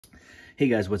Hey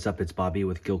guys, what's up? It's Bobby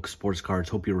with Gilk Sports Cards.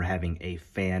 Hope you were having a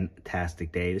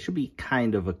fantastic day. This should be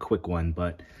kind of a quick one,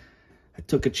 but I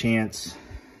took a chance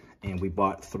and we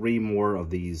bought 3 more of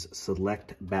these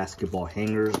select basketball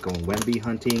hangers going Wemby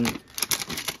hunting.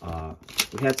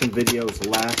 We had some videos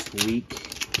last week.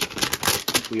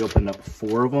 We opened up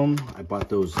 4 of them. I bought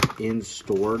those in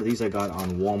store. These I got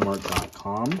on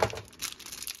Walmart.com.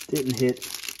 Didn't hit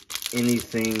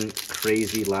anything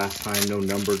crazy last time. No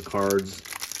numbered cards.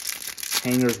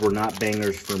 Hangers were not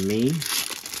bangers for me,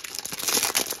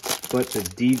 but the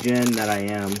degen that I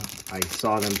am, I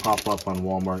saw them pop up on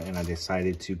Walmart and I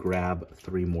decided to grab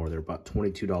 3 more. They're about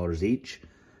 $22 each.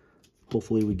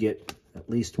 Hopefully we get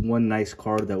at least one nice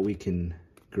card that we can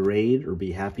grade or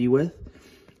be happy with.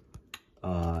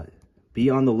 Be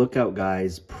on the lookout,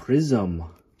 guys. Prism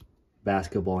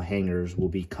basketball hangers will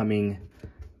be coming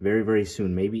very, very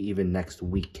soon, maybe even next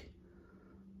week.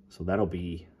 So that'll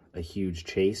be a huge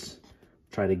chase.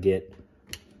 Try to get,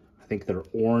 I think they're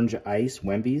orange ice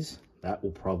Wembys. That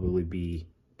will probably be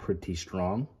pretty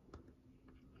strong.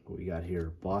 What we got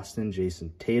here? Boston,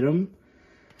 Jason Tatum.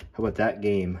 How about that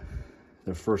game?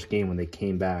 Their first game when they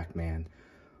came back, man.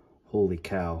 Holy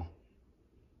cow.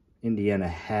 Indiana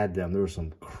had them. There was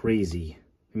some crazy,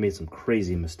 they made some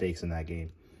crazy mistakes in that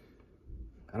game.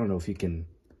 I don't know if you can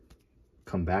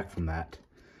come back from that.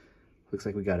 Looks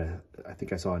like we got a, I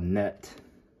think I saw a net.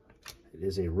 It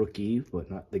is a rookie,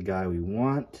 but not the guy we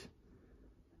want.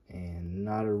 And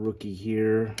not a rookie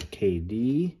here,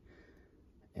 KD.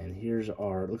 And here's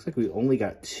our, it looks like we only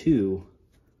got 2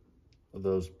 of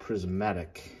those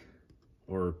prismatic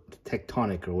or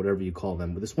tectonic or whatever you call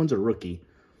them. But this one's a rookie.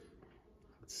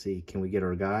 Let's see, can we get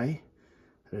our guy?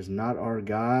 That is not our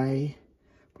guy,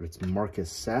 but it's Marcus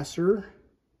Sasser.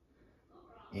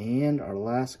 And our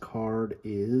last card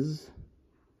is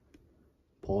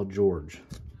Paul George.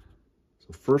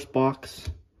 So first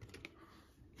box,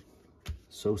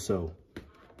 so-so.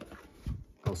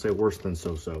 I'll say worse than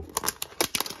so-so.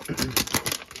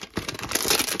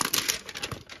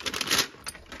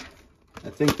 I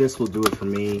think this will do it for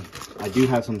me. I do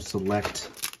have some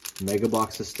select mega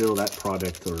boxes still. That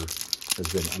product has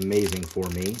been amazing for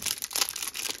me.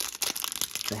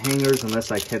 The hangers,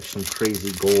 unless I catch some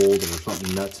crazy gold or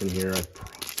something nuts in here,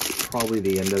 probably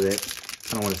the end of it.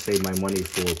 I don't want to save my money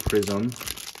for Prism.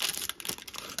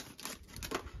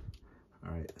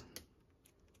 All right.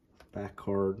 Back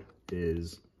card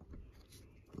is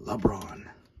LeBron.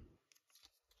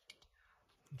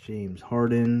 James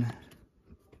Harden,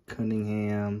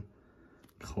 Cunningham,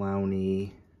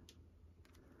 Clowney,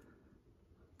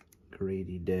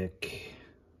 Grady Dick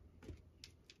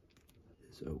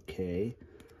is okay.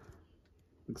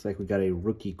 Looks like we got a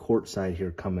rookie courtside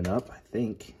here coming up, I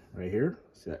think. Right here.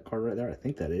 See that card right there? I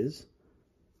think that is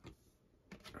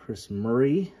Chris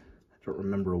Murray. I don't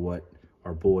remember what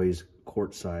our boy's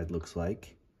courtside looks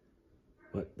like,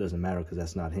 but doesn't matter because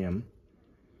that's not him.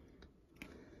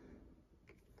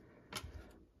 That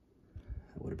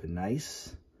would have been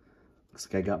nice. Looks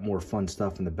like I got more fun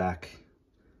stuff in the back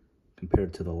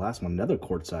compared to the last one. Another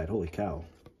courtside. Holy cow.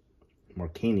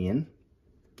 Markanian.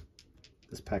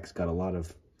 This pack's got a lot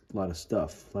of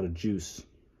stuff, a lot of juice.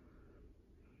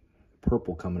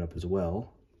 Purple coming up as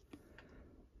well.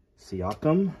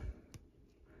 Siakam.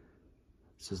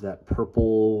 This is that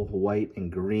purple, white,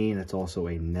 and green. It's also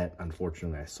a net,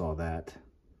 unfortunately. I saw that.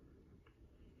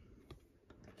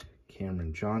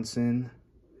 Cameron Johnson.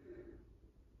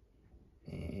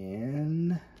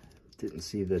 And didn't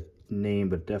see the name,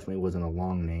 but definitely wasn't a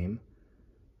long name.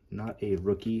 Not a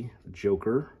rookie,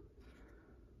 Joker.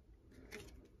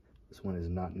 This one is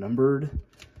not numbered.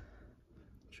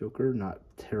 Joker, not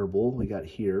terrible. We got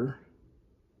here.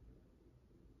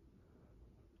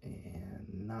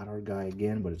 And not our guy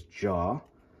again, but it's Jaw.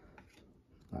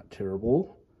 Not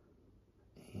terrible.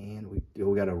 And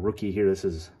we got a rookie here. This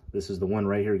is the one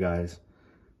right here, guys.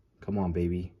 Come on,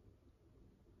 baby.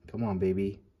 Come on,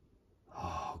 baby.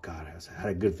 Oh, God. I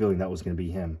had a good feeling that was going to be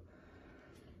him.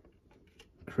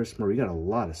 Chris Murray. We got a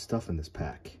lot of stuff in this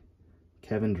pack.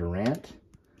 Kevin Durant.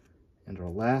 And our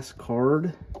last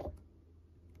card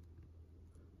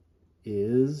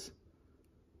is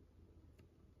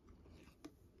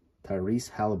Tyrese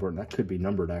Halliburton. That could be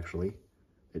numbered, actually.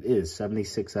 It is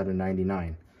 76 out of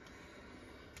 99.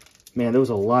 Man, there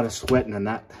was a lot of sweating in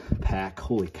that pack.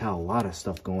 Holy cow, a lot of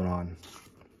stuff going on.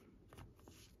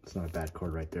 It's not a bad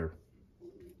card right there.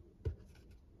 A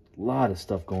lot of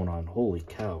stuff going on. Holy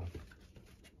cow.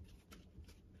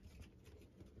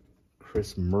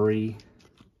 Chris Murray.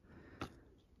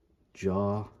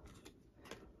 Jaw.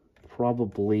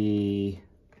 Probably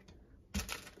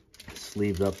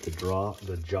sleeved up the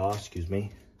jaw, excuse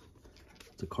me.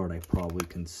 It's a card I probably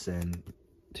can send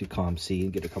to ComC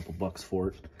and get a couple bucks for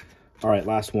it. All right,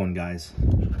 last one, guys.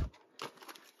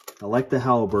 I like the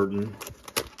Halliburton.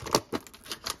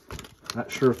 Not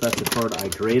sure if that's a card I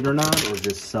grade or not, or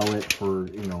just sell it for,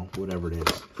 you know, whatever it is,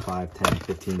 $5,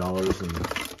 $10,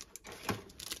 $15.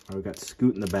 And we got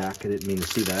Scoot in the back. I didn't mean to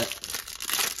see that.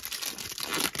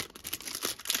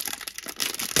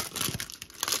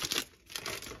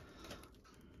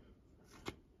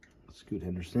 Scoot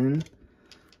Henderson.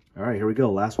 All right, here we go.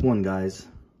 Last one, guys.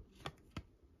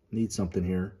 Need something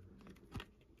here. How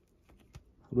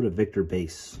about a Victor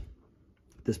base?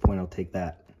 At this point, I'll take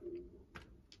that.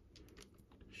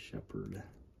 Shepard,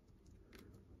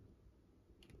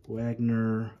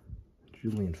 Wagner,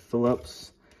 Julian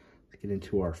Phillips. Let's get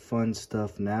into our fun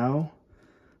stuff now.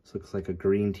 This looks like a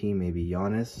green team, maybe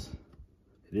Giannis.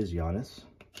 It is Giannis.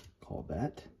 Call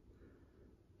that.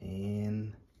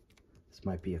 And this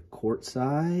might be a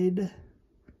courtside.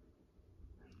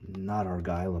 Not our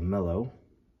guy, LaMelo.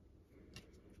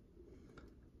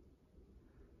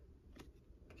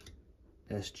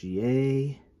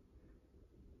 SGA.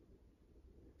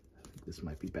 This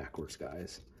might be backwards,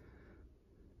 guys.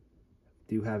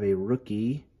 Do have a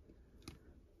rookie,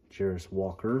 Jarris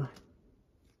Walker.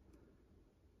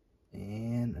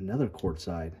 And another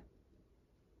courtside.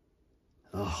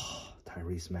 Oh,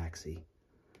 Tyrese Maxey.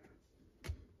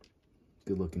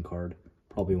 Good looking card.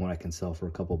 Probably one I can sell for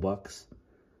a couple bucks.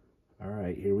 All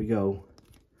right, here we go.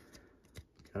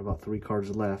 Got about 3 cards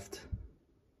left.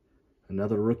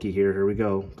 Another rookie here. Here we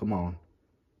go. Come on.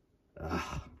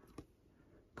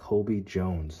 Kobe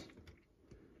Jones.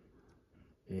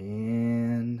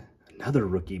 And another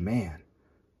rookie, man.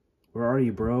 Where are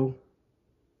you, bro?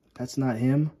 That's not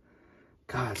him.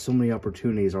 God, so many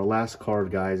opportunities. Our last card,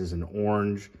 guys, is an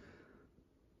orange.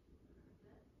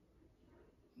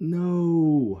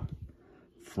 No.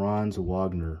 Franz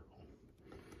Wagner.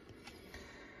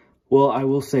 Well, I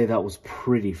will say that was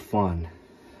pretty fun.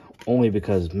 Only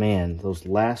because, man, those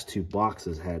last 2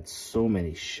 boxes had so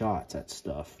many shots at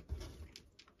stuff.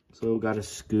 So got a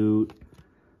Scoot.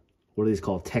 What are these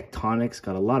called? Tectonics.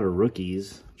 Got a lot of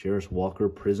rookies. Jarris Walker,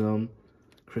 Prism,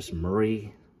 Chris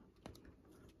Murray.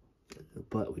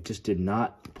 But we just did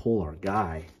not pull our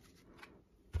guy.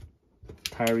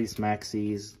 Tyrese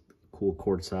Maxey's cool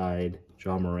courtside.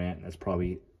 John Morant. That's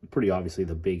probably pretty obviously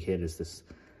the big hit is this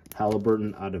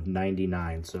Halliburton out of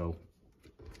 99. So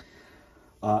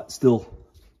still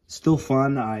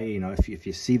fun. If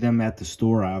you see them at the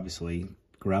store, obviously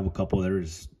grab a couple.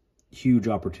 There's huge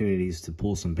opportunities to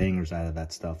pull some bangers out of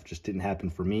that stuff. Just didn't happen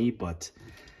for me, but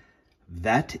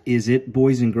that is it,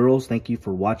 boys and girls. Thank you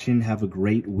for watching. Have a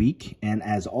great week. And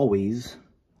as always,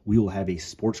 we will have a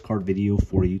sports card video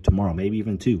for you tomorrow, maybe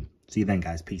even 2. See you then,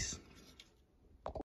 guys. Peace.